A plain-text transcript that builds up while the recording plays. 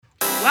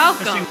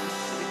Welcome to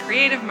the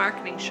Creative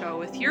Marketing Show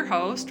with your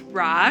host,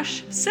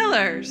 Raj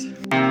Sillers.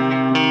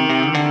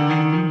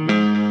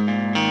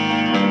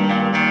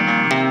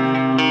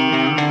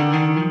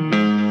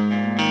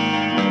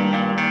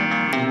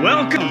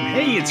 Welcome.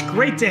 Hey, it's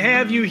great to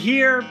have you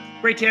here.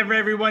 Great to have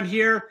everyone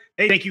here.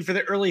 Hey, thank you for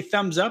the early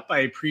thumbs up. I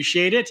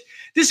appreciate it.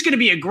 This is going to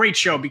be a great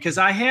show because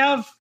I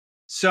have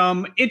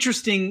some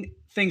interesting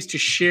things to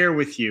share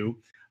with you.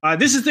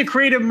 This is the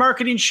Creative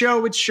Marketing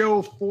Show. It's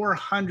show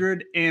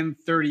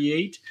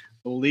 438,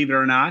 believe it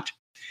or not.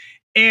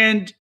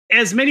 And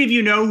as many of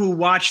you know who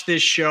watch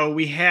this show,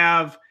 we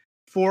have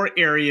 4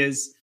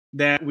 areas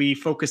that we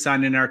focus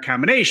on in our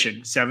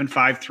combination, 7,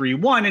 5, 3,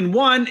 1. And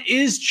one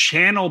is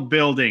channel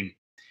building.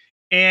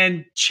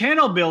 And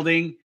channel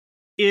building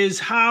is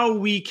how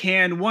we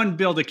can, one,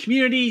 build a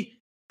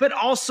community, but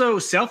also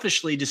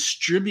selfishly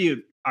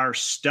distribute our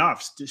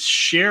stuff, to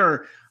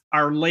share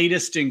our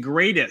latest and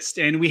greatest.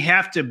 And we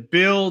have to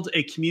build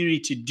a community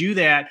to do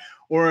that,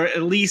 or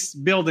at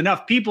least build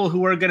enough people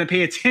who are going to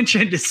pay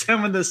attention to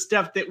some of the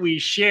stuff that we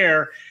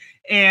share.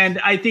 And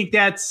I think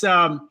that's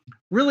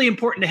really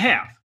important to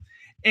have.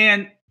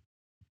 And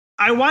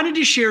I wanted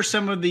to share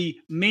some of the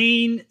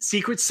main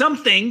secrets, some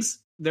things.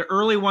 The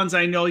early ones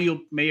I know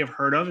you may have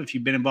heard of if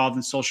you've been involved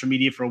in social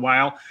media for a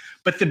while.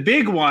 But the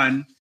big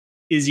one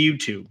is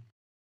YouTube.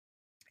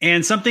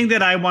 And something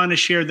that I want to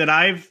share that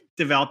I've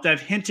developed,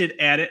 I've hinted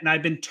at it, and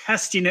I've been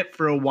testing it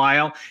for a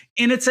while.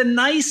 And it's a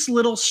nice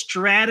little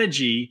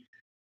strategy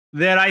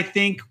that I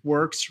think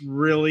works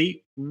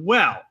really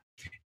well.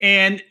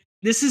 And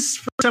this is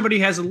for somebody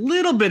who has a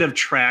little bit of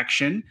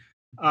traction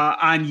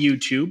on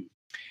YouTube.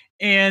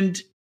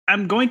 And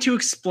I'm going to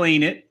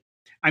explain it.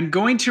 I'm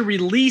going to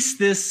release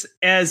this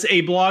as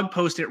a blog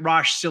post at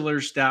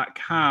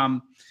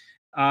rajsillers.com.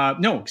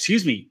 At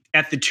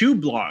the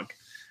Tube blog.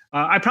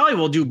 I probably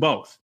will do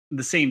both at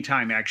the same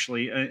time,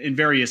 actually, in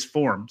various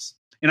forms.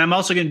 And I'm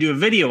also going to do a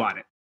video on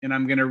it. And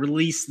I'm going to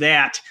release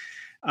that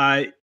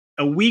a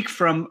week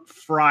from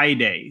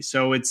Friday.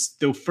 So it's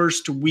the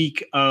first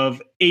week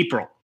of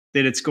April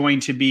that it's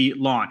going to be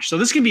launched. So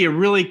this can be a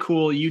really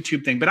cool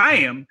YouTube thing. But I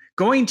am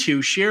going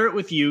to share it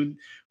with you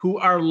who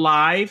are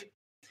live.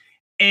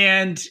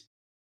 And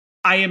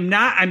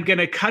I'm going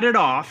to cut it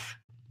off.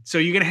 So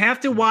you're going to have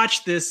to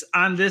watch this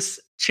on this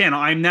channel.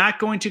 I'm not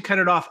going to cut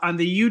it off on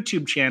the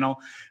YouTube channel.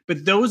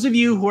 But those of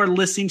you who are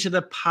listening to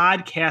the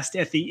podcast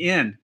at the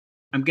end,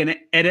 I'm going to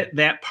edit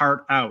that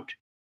part out.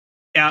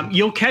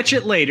 You'll catch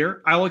it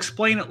later. I'll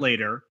explain it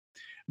later.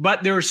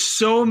 But there are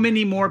so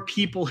many more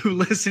people who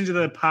listen to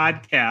the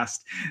podcast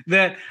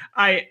that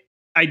I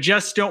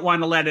just don't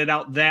want to let it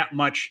out that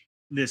much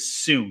this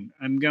soon.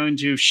 I'm going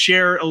to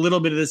share a little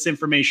bit of this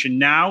information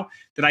now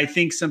that I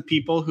think some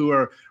people who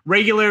are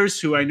regulars,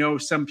 who I know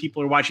some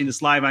people are watching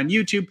this live on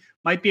YouTube,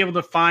 might be able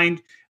to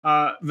find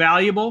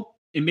valuable.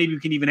 And maybe we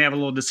can even have a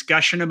little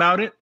discussion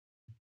about it.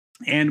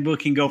 And we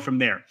can go from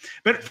there.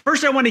 But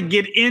first, I want to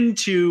get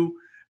into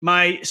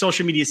my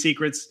social media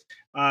secrets.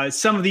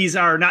 Some of these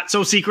are not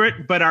so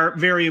secret, but are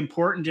very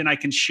important. And I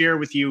can share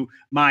with you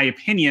my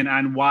opinion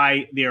on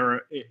why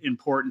they're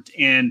important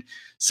and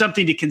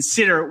something to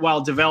consider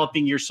while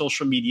developing your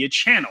social media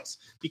channels,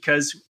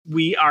 because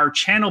we are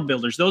channel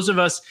builders. Those of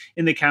us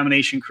in the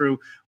combination crew,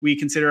 we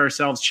consider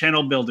ourselves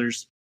channel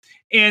builders.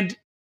 And,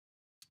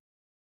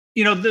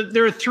 you know,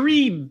 there are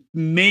 3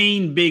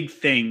 main big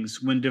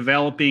things when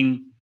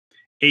developing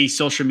a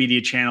social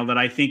media channel that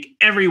I think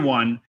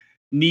everyone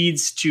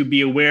needs to be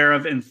aware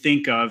of and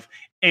think of.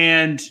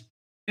 And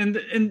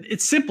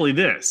it's simply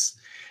this.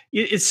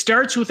 It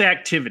starts with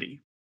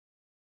activity,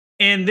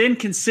 and then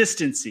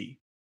consistency,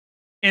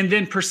 and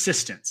then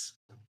persistence.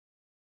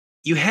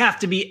 You have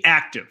to be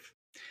active.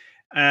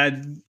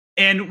 And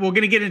we're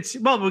going to get into,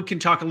 we can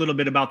talk a little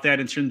bit about that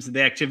in terms of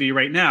the activity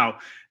right now.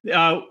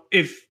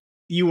 If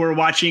you were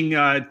watching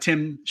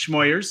Tim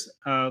Schmoyer's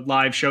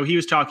live show, he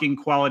was talking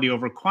quality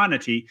over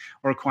quantity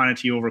or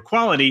quantity over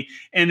quality.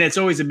 And that's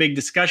always a big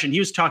discussion. He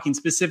was talking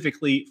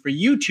specifically for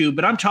YouTube,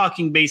 but I'm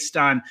talking based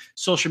on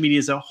social media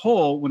as a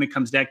whole when it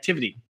comes to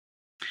activity.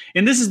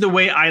 And this is the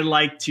way I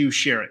like to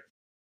share it.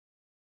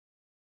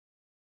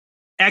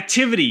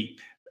 Activity,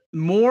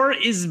 more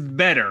is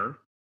better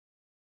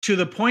to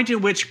the point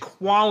in which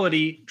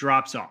quality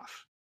drops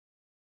off.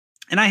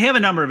 And I have a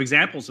number of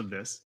examples of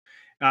this.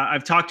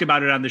 I've talked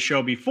about it on the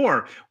show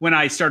before when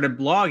I started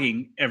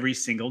blogging every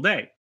single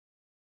day.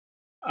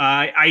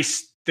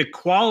 The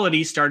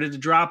quality started to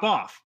drop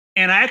off.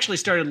 And I actually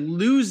started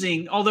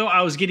losing, although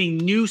I was getting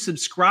new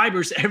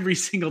subscribers every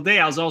single day,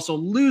 I was also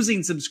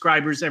losing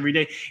subscribers every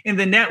day. And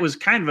the net was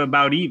kind of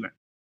about even.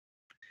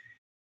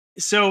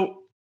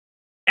 So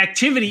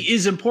activity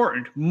is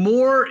important.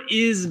 More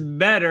is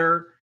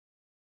better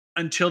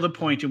until the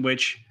point in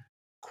which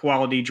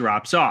quality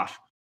drops off.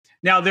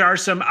 Now, there are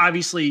some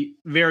obviously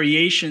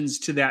variations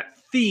to that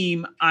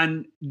theme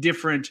on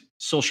different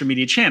social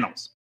media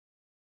channels.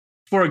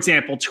 For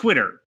example,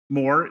 Twitter,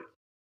 more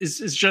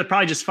is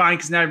probably just fine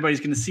because now everybody's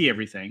going to see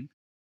everything.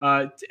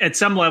 At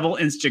some level,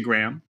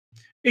 Instagram.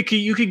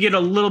 You could get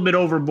a little bit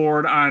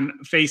overboard on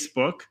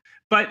Facebook,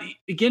 But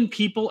again,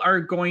 people are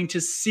going to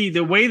see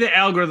the way the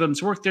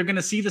algorithms work. They're going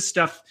to see the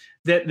stuff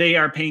that they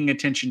are paying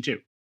attention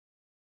to.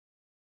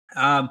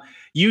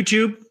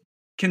 YouTube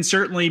can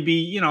certainly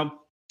be,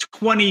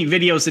 20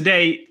 videos a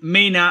day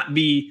may not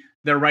be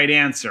the right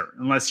answer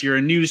unless you're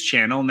a news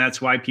channel, and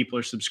that's why people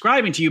are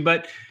subscribing to you.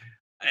 But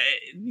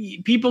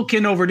people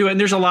can overdo it. And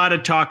there's a lot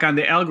of talk on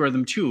the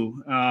algorithm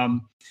too,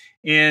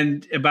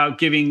 and about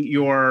giving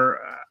your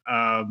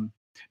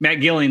Matt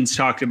Gillian's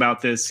talked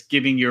about this,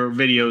 giving your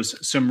videos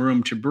some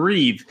room to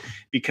breathe,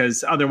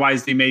 because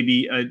otherwise they may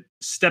be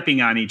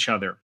stepping on each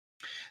other.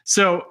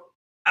 So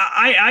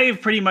I have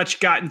pretty much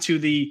gotten to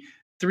the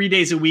 3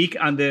 days a week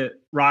on the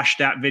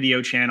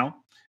Rosh.video channel,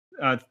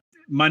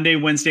 Monday,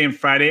 Wednesday, and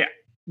Friday.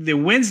 The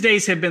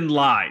Wednesdays have been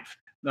live.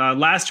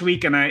 Last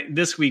week and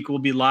this week will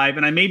be live,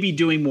 and I may be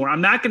doing more.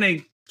 I'm not going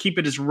to keep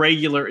it as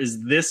regular as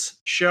this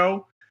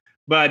show,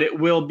 but it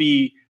will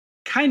be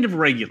kind of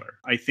regular,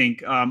 I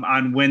think,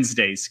 on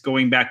Wednesdays,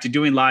 going back to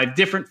doing live,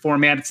 different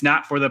format. It's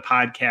not for the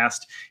podcast.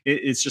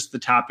 It's just the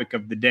topic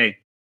of the day.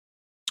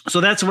 So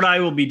that's what I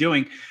will be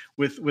doing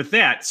with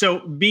that.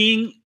 So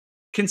being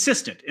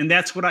consistent, and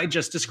that's what I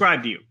just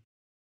described to you.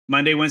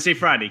 Monday, Wednesday,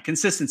 Friday,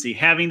 consistency.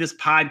 Having this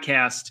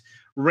podcast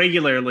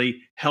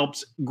regularly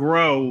helps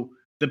grow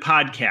the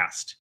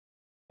podcast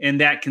and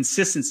that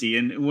consistency.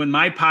 And when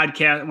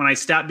I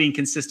stopped being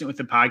consistent with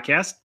the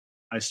podcast,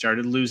 I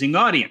started losing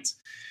audience.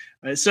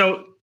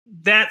 So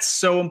that's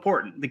so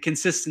important. The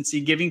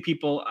consistency, giving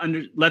people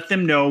let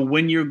them know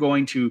when you're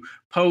going to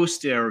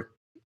post, or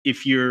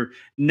if you're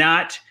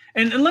not.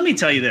 And let me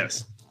tell you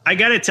this. I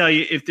got to tell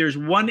you, if there's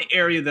one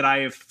area that I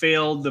have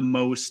failed the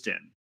most in,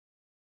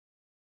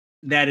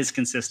 that is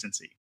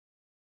consistency.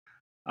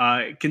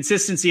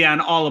 Consistency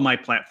on all of my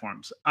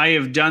platforms. I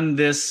have done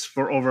this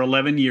for over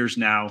 11 years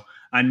now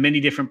on many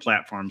different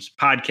platforms,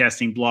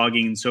 podcasting,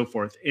 blogging, and so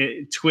forth.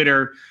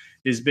 Twitter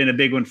has been a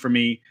big one for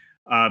me.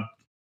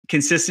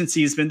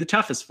 Consistency has been the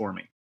toughest for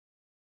me.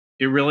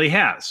 It really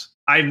has.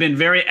 I've been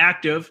very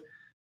active,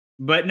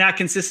 but not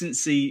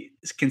consistently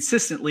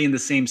in the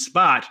same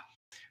spot.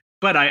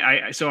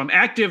 But so I'm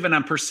active and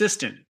I'm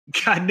persistent.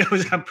 God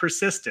knows I'm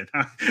persistent.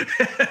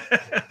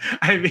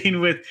 I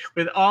mean, with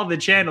all the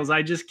channels,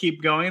 I just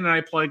keep going and I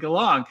plug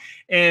along,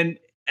 and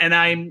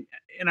I'm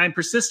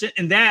persistent.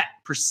 And that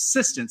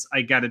persistence,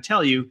 I got to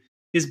tell you,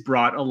 has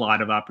brought a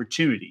lot of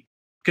opportunity,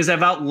 because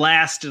I've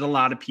outlasted a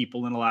lot of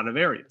people in a lot of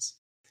areas.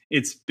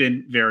 It's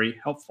been very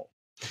helpful.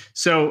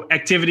 So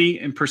activity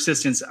and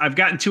persistence, I've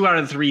gotten 2 out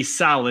of 3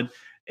 solid.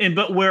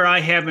 But where I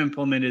have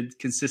implemented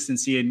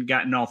consistency and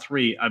gotten all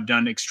 3, I've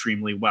done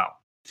extremely well.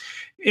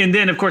 And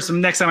then, of course, the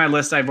next on my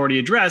list I've already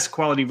addressed,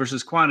 quality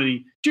versus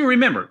quantity. Do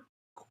remember,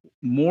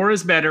 more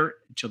is better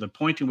until the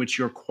point in which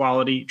your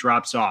quality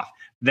drops off.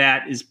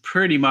 That is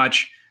pretty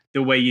much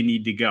the way you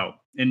need to go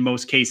in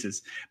most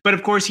cases. But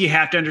of course, you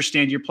have to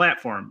understand your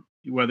platform,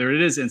 whether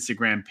it is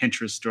Instagram,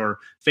 Pinterest, or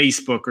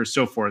Facebook, or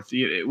so forth,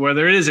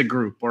 whether it is a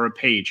group or a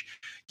page.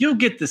 You'll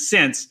get the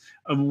sense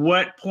of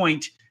what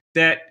point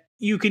that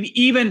you can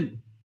even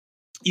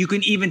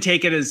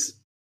take it as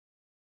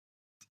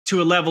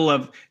to a level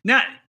of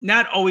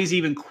not always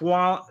even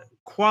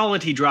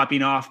quality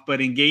dropping off, but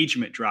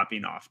engagement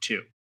dropping off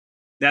too.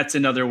 That's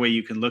another way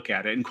you can look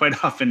at it. And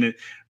quite often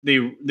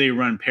they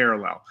run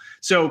parallel.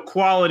 So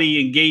quality,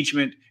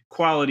 engagement,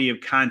 quality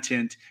of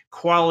content,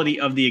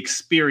 quality of the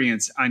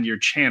experience on your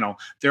channel.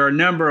 There are a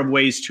number of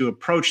ways to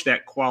approach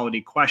that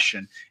quality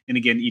question. And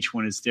again, each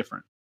one is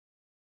different.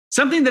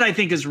 Something that I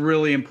think is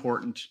really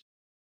important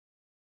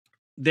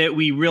that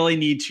we really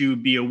need to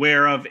be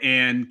aware of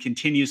and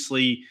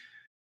continuously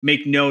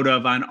make note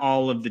of on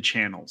all of the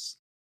channels,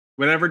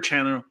 whatever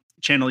channel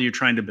you're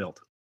trying to build,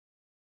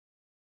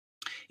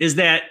 is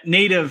that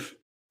native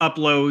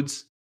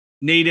uploads,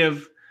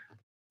 native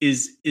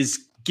is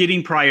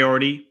getting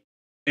priority,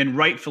 and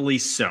rightfully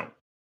so.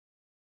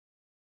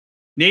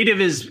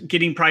 Native is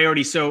getting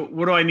priority. So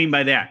what do I mean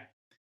by that?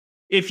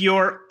 If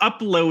you're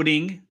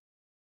uploading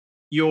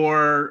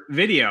your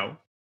video,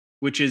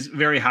 which is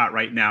very hot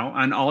right now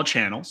on all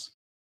channels,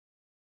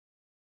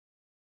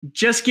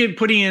 just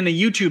putting in a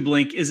YouTube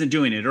link isn't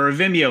doing it, or a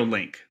Vimeo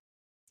link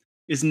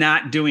is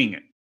not doing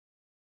it.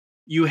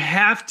 You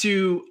have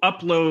to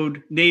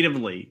upload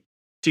natively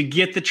to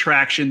get the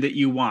traction that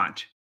you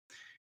want,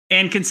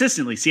 and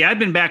consistently. See, I've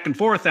been back and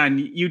forth on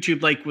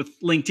YouTube, like with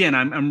LinkedIn.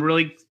 I'm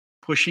really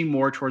pushing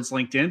more towards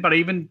LinkedIn, but I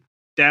even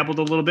dabbled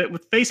a little bit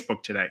with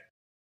Facebook today.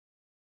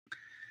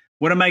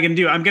 What am I going to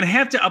do? I'm going to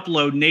have to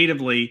upload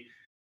natively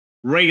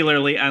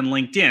regularly on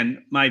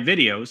LinkedIn my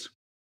videos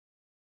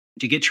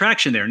to get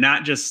traction there,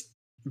 not just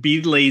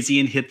be lazy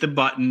and hit the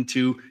button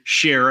to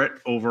share it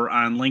over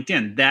on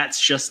LinkedIn.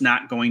 That's just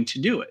not going to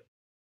do it.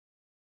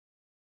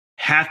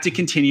 Have to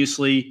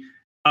continuously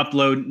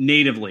upload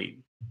natively.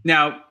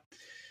 Now,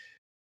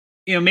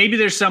 maybe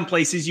there's some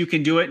places you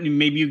can do it and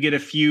maybe you get a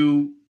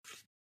few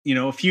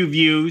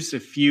views, a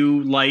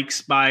few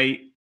likes by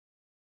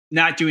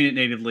not doing it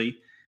natively.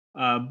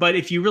 But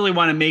if you really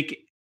want to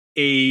make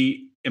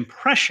an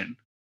impression,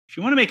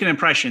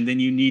 then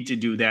you need to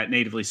do that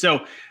natively.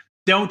 So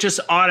don't just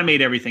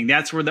automate everything.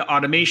 That's where the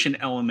automation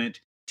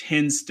element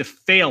tends to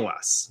fail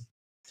us.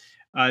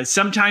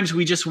 Sometimes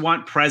we just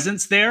want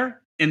presence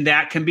there, and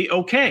that can be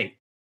okay.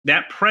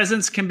 That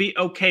presence can be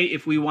okay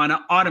if we want to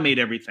automate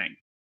everything.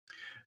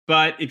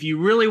 But if you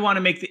really want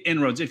to make the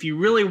inroads, if you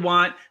really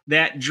want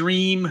that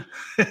dream,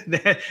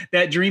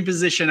 that dream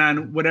position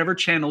on whatever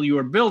channel you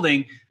are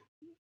building,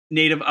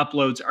 native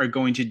uploads are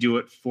going to do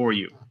it for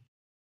you.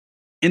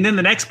 And then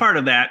the next part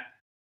of that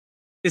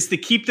is to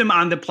keep them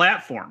on the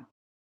platform.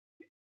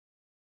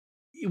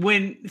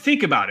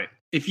 Think about it.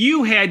 If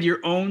you had your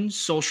own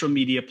social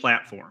media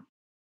platform,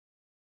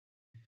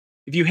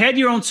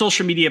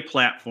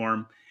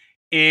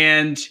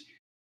 and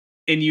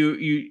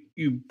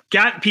you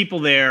got people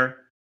there,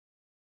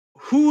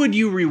 who would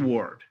you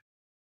reward?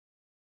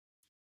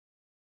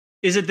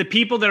 Is it the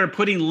people that are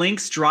putting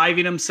links,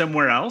 driving them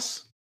somewhere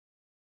else?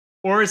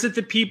 Or is it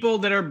the people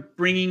that are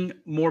bringing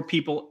more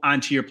people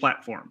onto your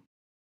platform?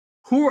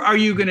 Who are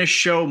you going to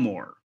show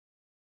more?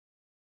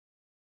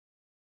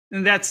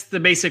 And that's the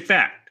basic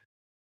fact.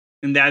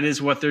 And that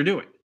is what they're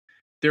doing.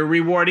 They're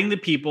rewarding the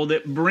people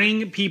that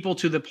bring people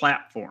to the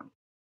platform.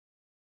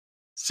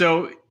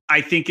 So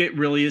I think it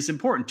really is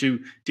important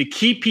to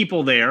keep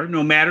people there,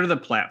 no matter the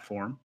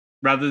platform,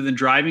 rather than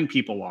driving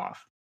people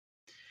off.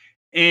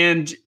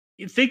 And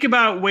think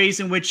about ways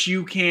in which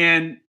you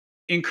can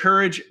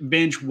encourage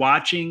binge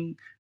watching,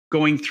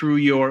 going through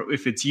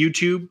if it's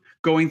YouTube,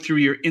 going through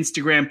your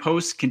Instagram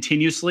posts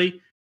continuously,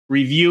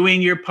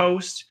 reviewing your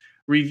posts,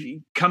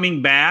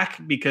 coming back,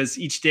 because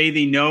each day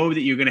they know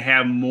that you're going to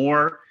have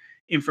more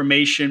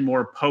information,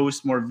 more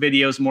posts, more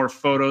videos, more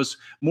photos,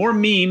 more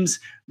memes,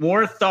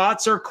 more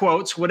thoughts or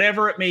quotes,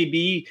 whatever it may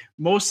be.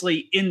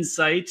 Mostly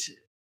insight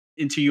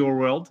into your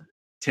world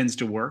tends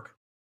to work.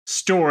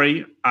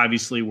 Story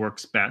obviously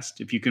works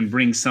best. If you can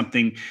bring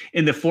something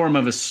in the form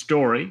of a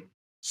story,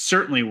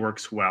 certainly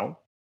works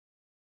well.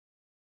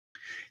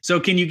 So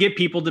can you get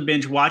people to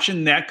binge watch?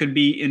 And that could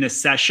be in a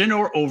session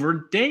or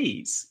over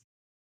days.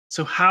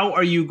 So how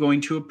are you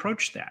going to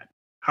approach that?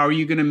 How are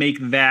you going to make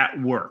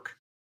that work?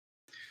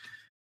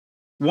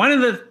 One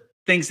of the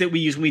things that we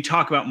use when we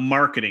talk about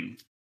marketing,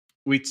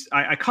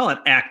 I call it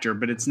ACTR,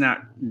 but it's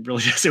not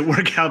really, doesn't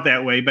work out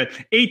that way, but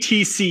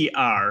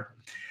ATCR.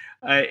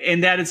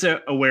 And that is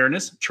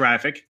awareness,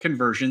 traffic,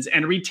 conversions,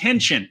 and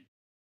retention.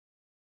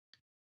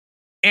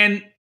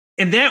 And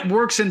that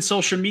works in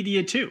social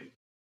media too.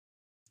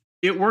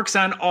 It works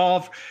on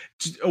all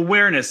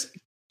awareness,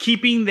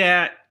 keeping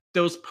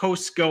those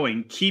posts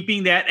going,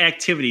 keeping that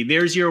activity.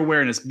 There's your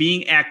awareness,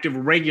 being active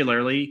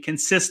regularly,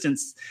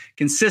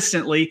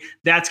 consistently.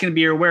 That's going to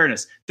be your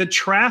awareness. The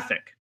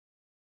traffic.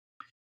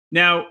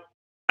 Now,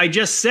 I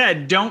just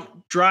said,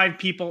 don't drive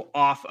people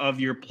off of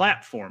your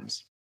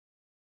platforms.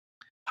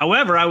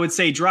 However, I would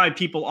say drive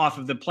people off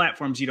of the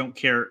platforms you don't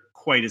care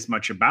quite as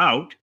much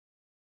about.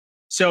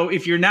 So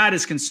if you're not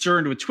as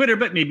concerned with Twitter,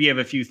 but maybe you have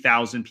a few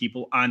thousand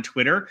people on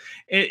Twitter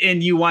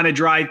and you want to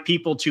drive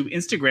people to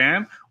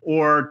Instagram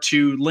or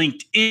to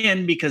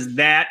LinkedIn because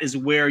that is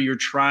where you're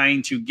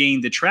trying to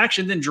gain the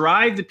traction, then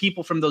drive the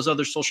people from those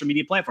other social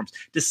media platforms.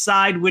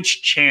 Decide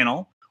which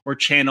channel or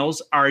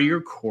channels are your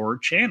core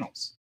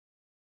channels.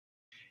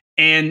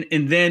 And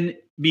then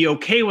be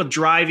okay with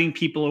driving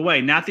people away.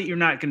 Not that you're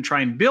not going to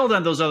try and build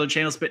on those other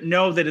channels, but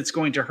know that it's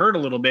going to hurt a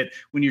little bit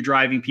when you're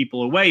driving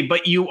people away.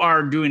 But you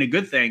are doing a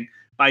good thing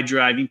by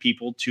driving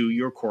people to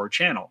your core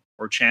channel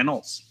or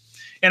channels.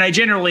 And I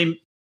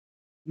generally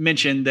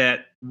mention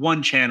that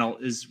one channel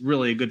is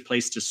really a good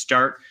place to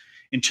start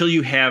until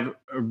you have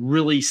a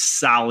really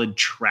solid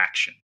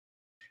traction.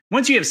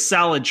 Once you have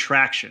solid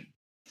traction,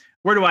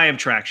 where do I have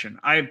traction?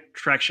 I have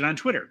traction on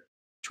Twitter.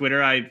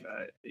 Twitter,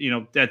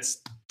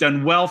 that's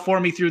done well for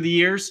me through the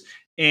years,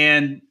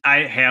 and I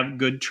have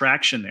good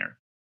traction there.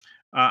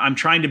 I'm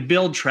trying to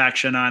build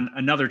traction on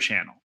another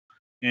channel,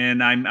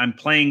 and I'm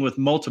playing with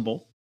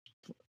multiple,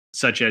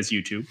 such as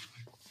YouTube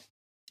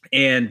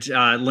and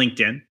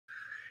LinkedIn,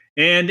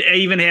 and I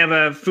even have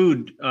a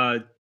food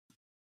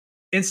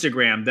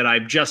Instagram that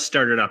I've just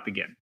started up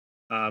again.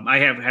 I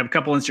have a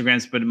couple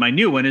Instagrams, but my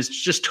new one is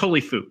just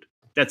totally food.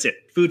 That's it.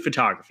 Food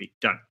photography.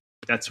 Done.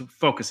 That's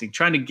focusing,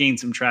 trying to gain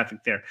some traffic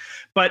there.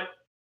 But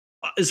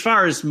as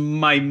far as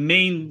my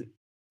main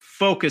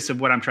focus of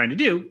what I'm trying to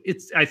do,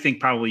 I think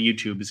probably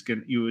YouTube is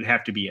good. You would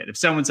have to be it. If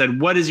someone said,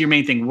 what is your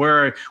main thing?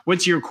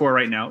 What's your core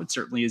right now? It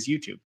certainly is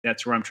YouTube.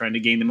 That's where I'm trying to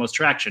gain the most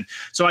traction.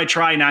 So I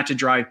try not to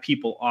drive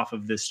people off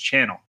of this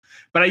channel,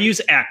 but I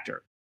use ACTR,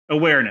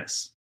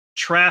 awareness,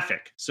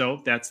 traffic.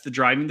 So that's the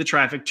driving the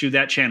traffic to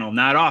that channel,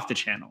 not off the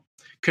channel.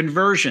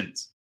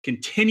 Conversions,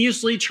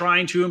 continuously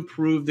trying to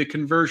improve the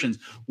conversions.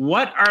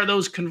 What are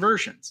those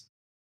conversions?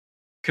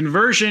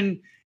 Conversion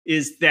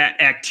is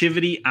that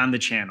activity on the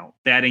channel,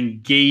 that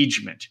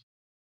engagement.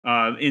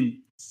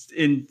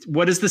 In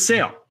what is the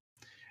sale?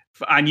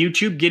 On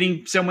YouTube,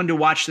 getting someone to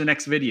watch the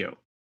next video,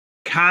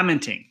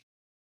 commenting,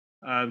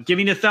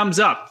 giving a thumbs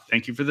up.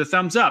 Thank you for the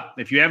thumbs up.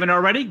 If you haven't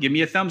already, give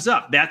me a thumbs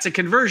up. That's a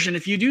conversion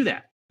if you do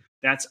that.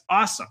 That's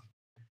awesome.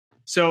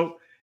 So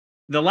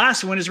the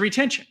last one is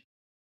retention.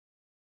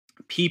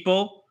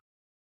 people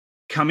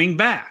coming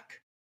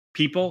back,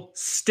 people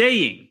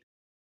staying,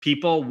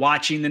 people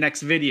watching the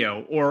next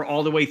video or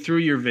all the way through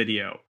your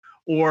video,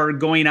 or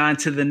going on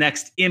to the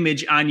next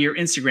image on your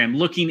Instagram,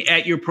 looking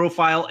at your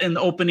profile and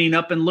opening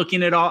up and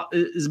looking at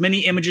as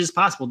many images as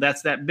possible.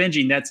 That's that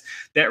binging. That's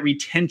that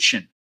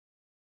retention.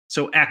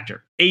 So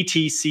actor,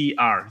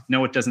 ATCR.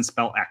 No, it doesn't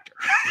spell actor.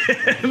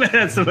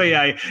 That's the way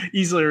I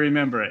easily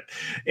remember it.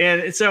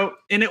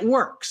 And it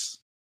works.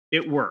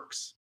 It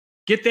works.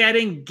 Get that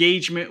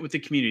engagement with the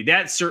community.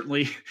 That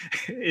certainly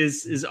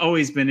is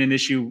always been an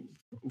issue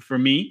for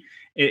me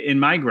in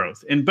my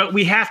growth. But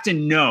we have to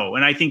know,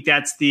 and I think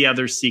that's the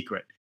other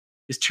secret,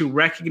 is to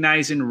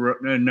recognize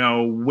and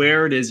know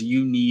where it is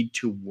you need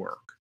to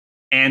work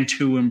and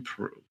to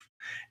improve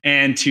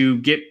and to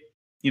get,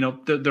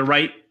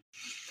 the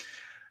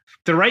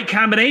right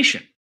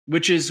combination,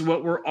 which is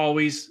what we're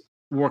always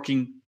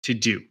working to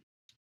do.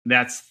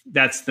 That's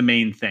the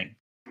main thing.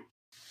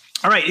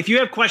 All right. If you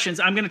have questions,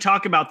 I'm going to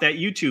talk about that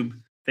YouTube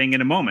thing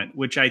in a moment,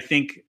 which I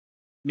think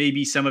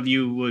maybe some of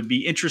you would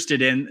be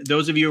interested in.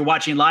 Those of you who are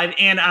watching live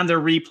and on the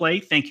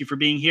replay, thank you for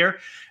being here.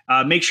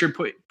 Make sure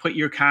to put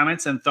your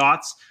comments and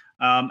thoughts.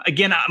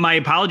 Again, my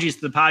apologies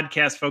to the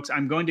podcast folks.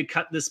 I'm going to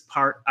cut this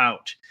part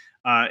out,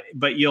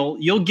 but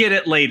you'll get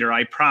it later.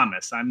 I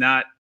promise. I'm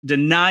not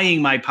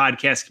denying my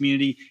podcast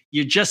community.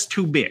 You're just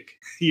too big.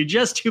 You're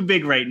just too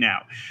big right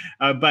now.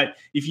 But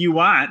if you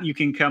want, you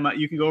can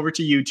go over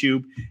to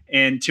YouTube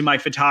and to my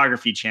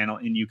photography channel,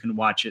 and you can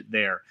watch it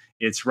there.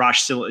 It's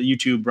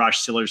YouTube Rosh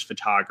Siller's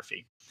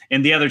Photography.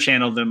 And the other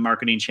channel, the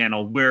marketing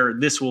channel where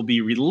this will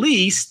be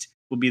released,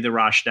 will be the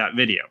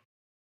Rosh.video.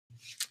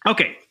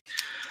 Okay.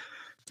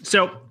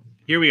 So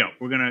here we go.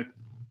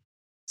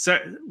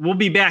 We'll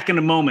be back in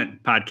a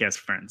moment, podcast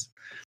friends.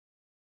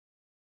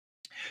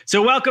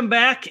 So welcome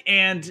back.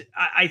 And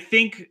I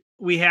think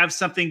we have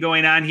something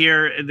going on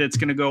here that's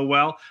going to go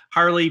well.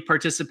 Harley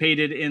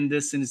participated in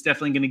this and is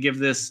definitely going to give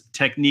this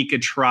technique a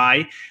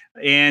try.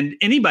 And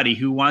anybody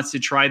who wants to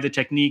try the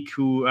technique,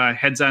 who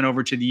heads on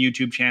over to the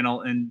YouTube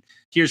channel, and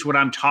here's what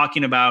I'm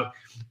talking about.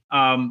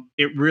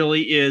 It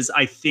really is,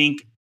 I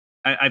think,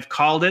 I've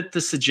called it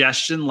the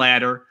suggestion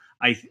ladder.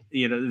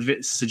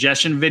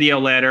 Suggestion video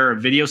ladder, or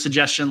video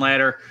suggestion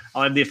ladder.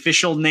 I'll have the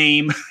official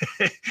name.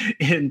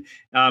 And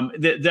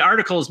the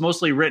article is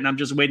mostly written. I'm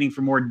just waiting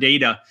for more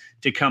data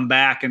to come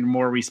back and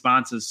more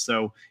responses.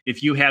 So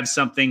if you have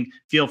something,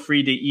 feel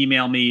free to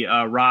email me,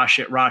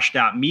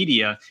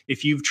 rosh@rosh.media.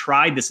 If you've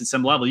tried this at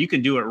some level, you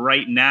can do it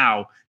right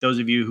now. Those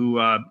of you who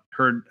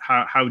heard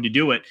how to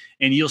do it,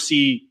 and you'll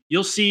see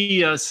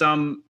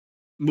some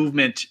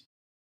movement.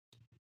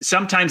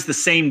 Sometimes the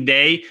same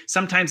day.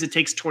 Sometimes it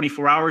takes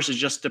 24 hours. It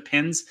just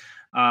depends.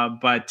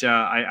 But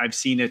I've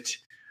seen it.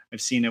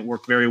 I've seen it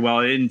work very well.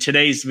 And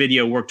today's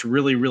video worked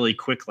really, really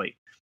quickly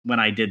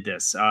when I did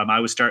this. I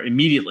was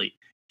immediately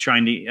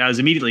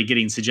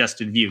getting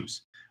suggested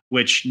views,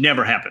 which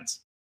never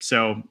happens.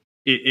 So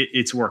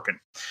it's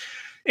working.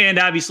 And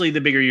obviously, the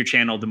bigger your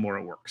channel, the more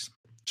it works.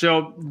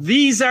 So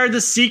these are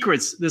the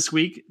secrets this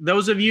week.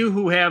 Those of you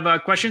who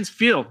have questions,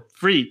 feel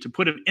free to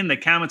put them in the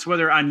comments,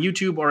 whether on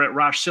YouTube or at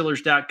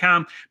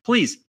roshsillers.com.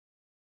 Please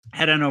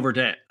head on over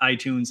to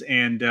iTunes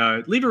and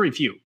leave a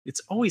review.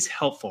 It's always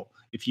helpful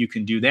if you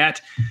can do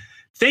that.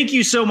 Thank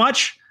you so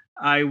much.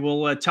 I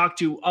will talk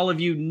to all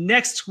of you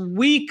next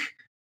week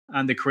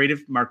on the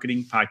Creative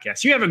Marketing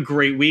Podcast. You have a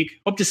great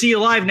week. Hope to see you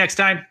live next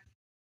time.